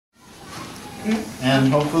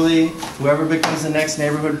And hopefully, whoever becomes the next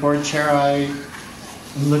neighborhood board chair, I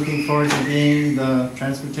am looking forward to being the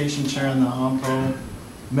transportation chair and the OMPO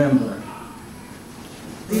member.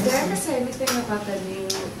 Did they ever say anything about the new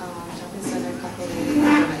shopping center company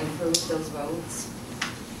going to improve those roads?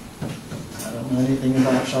 I don't know anything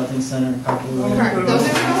about shopping center and couple Don't ever know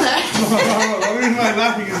that. The reason why I'm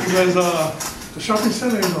laughing is because the shopping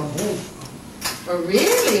center is on hold. Oh,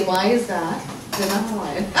 really? Why is that? They're not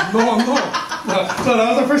Hawaiian. No. So that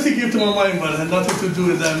was the first thing that came to my mind, but it had nothing to do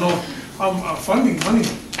with that. No, funding, money.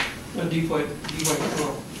 D-White.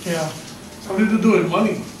 Yeah, something to do with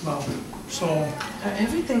money now. So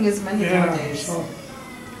Everything is money nowadays. So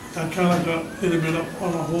that kind of got a little bit up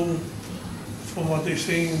on a hold from what they're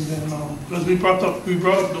saying, and then because we brought up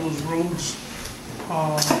those roads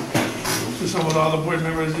to some of the other board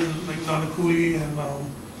members, like Nanakuli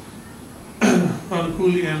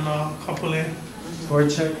and Kapolei. Board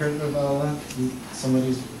chair Kurt Lavala,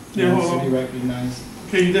 somebody's to be recognized.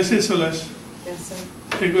 Okay, that's it, Celeste. Yes,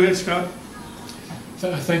 sir. Okay, go ahead, Scott.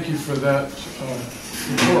 Thank you for that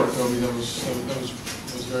report, Toby. That was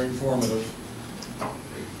very informative.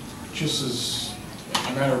 Just as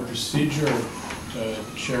a matter of procedure,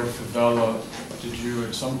 Chair Favela, did you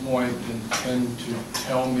at some point intend to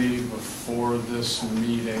tell me before this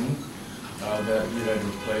meeting that you had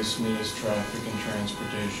replaced me as traffic and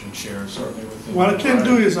transportation chair? Certainly within. What I can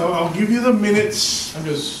do is I'll give you the minutes. I'm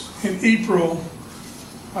just in April.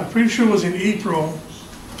 I'm pretty sure it was in April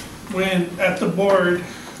when at the board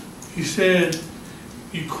you said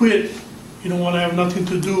you quit. You don't want to have nothing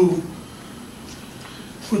to do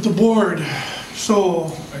with the board.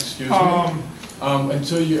 So excuse me.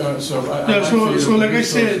 Until you so like I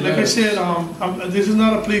said, this is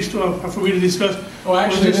not a place for me to discuss. Oh,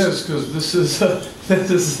 actually, it is, because this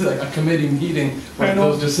is like a committee meeting where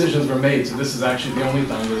those decisions were made. So this is actually the only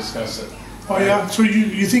time to discuss it. Oh yeah. So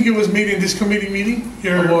you think it was made in this committee meeting?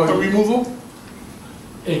 Your removal?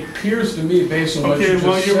 It appears to me, based on what you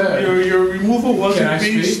just said. Your removal wasn't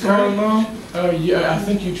based on. Yeah, I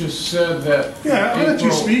think you just said that. Yeah, I'll let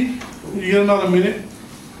you speak. You get another minute.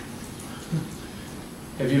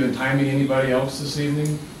 Have you been timing anybody else this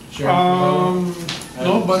evening, Chair?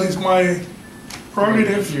 No, but it's my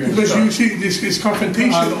prerogative because you see this is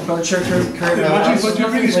confrontational. Board Chair Kurt But you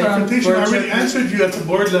really is confrontational. I already answered you at the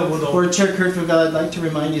board level, though. Board Chair Kurt Favela, I'd like to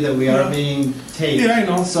remind you that we are being taped. Yeah, I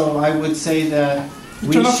know. So I would say that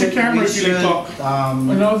turn off the camera if you talk.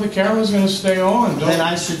 No, the camera's going to stay on. Then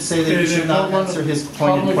I should say that you should not answer his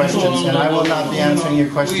pointed questions, and I will not be answering your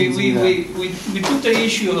questions either. We took the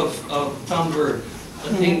issue of Tom Bird.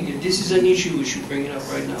 I think if this is an issue, we should bring it up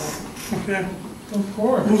right now. Okay. Of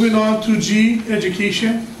course. Moving on to G,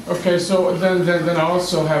 education. Okay, so then I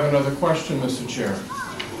also have another question, Mr. Chair.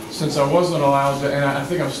 Since I wasn't allowed to, and I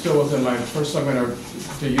think I'm still within my first time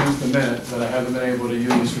to use the minute that I haven't been able to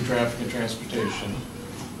use for traffic and transportation.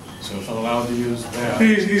 So if I'm allowed to use that.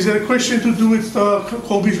 Hey, is there a question to do with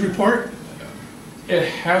Colby's report? It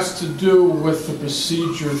has to do with the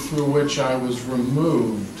procedure through which I was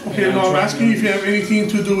removed. Okay, no, I'm asking if you have anything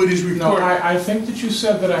to do with his report. No, I think that you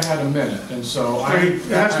said that I had a minute, and so it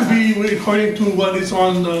has to be according to what is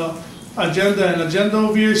on the agenda, and agenda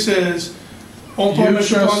over here says I'm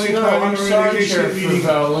sorry, Chair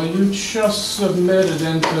Favela, you just submitted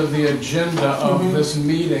into the agenda of this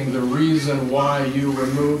meeting the reason why you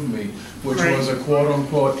removed me, which was a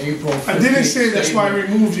quote-unquote April 15th I didn't say that's why I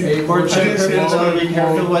removed you. Board Chair Kurt Favela, be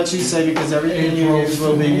careful what you say because everything you use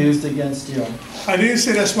will be used against you. I didn't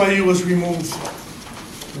say that's why you was removed.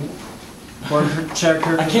 Board Chair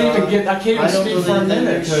Kurt I can't even speak for a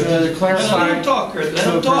minute to clarify. Let him talk, Kurt. Let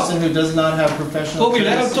him talk. To a person who does not have professional Kobe,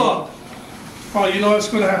 let him talk. Oh, you know what's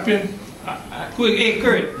going to happen? Quick, hey,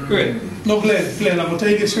 Kurt. No, Glenn, I'm going to tell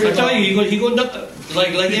you this right now. I tell you, he going to,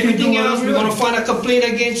 like everything else, we're going to file a complaint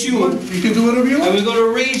against you. You can do whatever you want. And we're going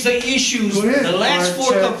to raise the issues, the last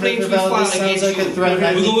four complaints we filed against you. We're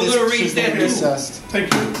going to raise that too.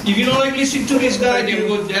 Thank you. If you don't like listening to this guy,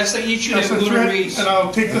 then that's the issue that we're going to raise. And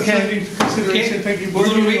I'll take the threat into consideration. Thank you. We're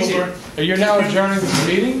going to raise it. You're now adjourning this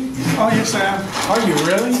meeting? Oh, yes, I am. Are you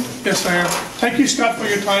really? Yes, I am. Thank you, Scott, for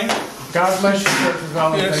your time. God bless you, Chair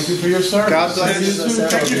Favela. Yes. Thank you for your service. God bless you.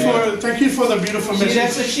 Thank you for the beautiful message. See,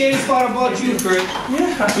 that's the shady part about you, Kurt.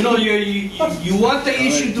 Yeah. You know, you want the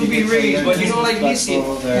issue to be raised, but you don't like listening.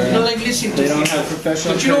 You don't like listening to They don't people. have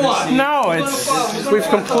professional But you know what? No, we've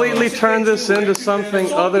completely turned this into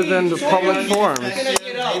something other than the public forums.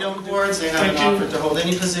 They don't boards, they haven't offered to hold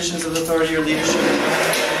any positions of authority or leadership,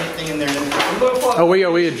 anything in their Are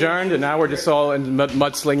we adjourned and now we're just all in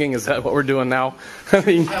mudslinging? Is that what we're doing now? I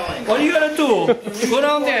mean, What are you gonna do? Go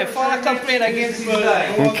down there, file a complaint against these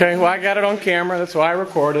guys. okay, well I got it on camera, that's why I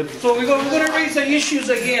recorded. So we're gonna raise the issues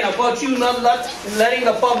again about you not letting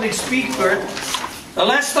the public speak, Kurt. The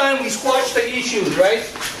last time we squashed the issues, right?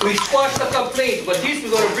 We squashed the complaints, but this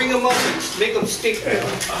we're gonna bring them up and make them stick.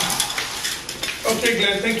 Okay,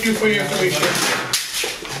 Glenn, thank you for your information.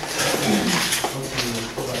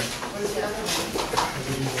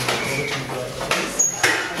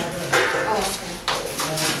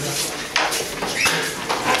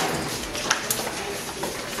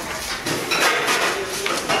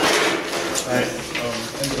 I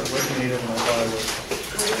ended up working later than I thought I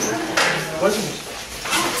would. Wasn't it?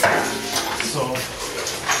 So.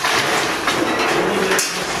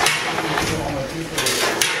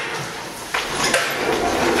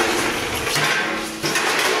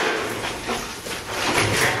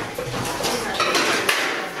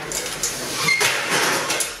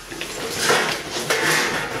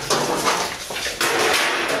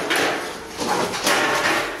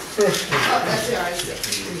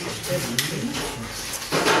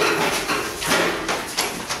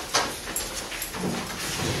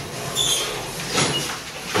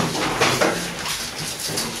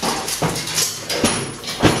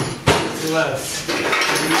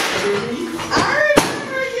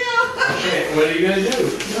 What are you going to do?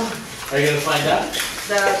 Are you going to find out?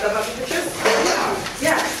 The bucket pictures?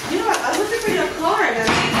 Yeah. You know what? I was looking for your card and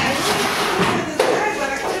I looked for this bag, but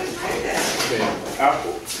I couldn't find it. Okay.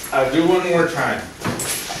 I'll do one more time.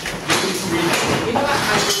 You know what?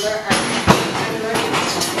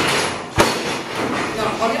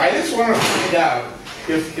 I just want to find out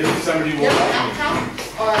if somebody will help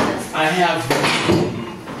me. I have.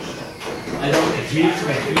 I don't agree to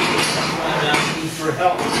it. I'm asking for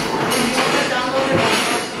help.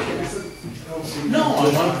 No,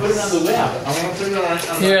 I want to put it on the web. I want to put it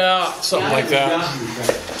on Yeah, something like that.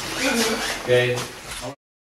 Okay.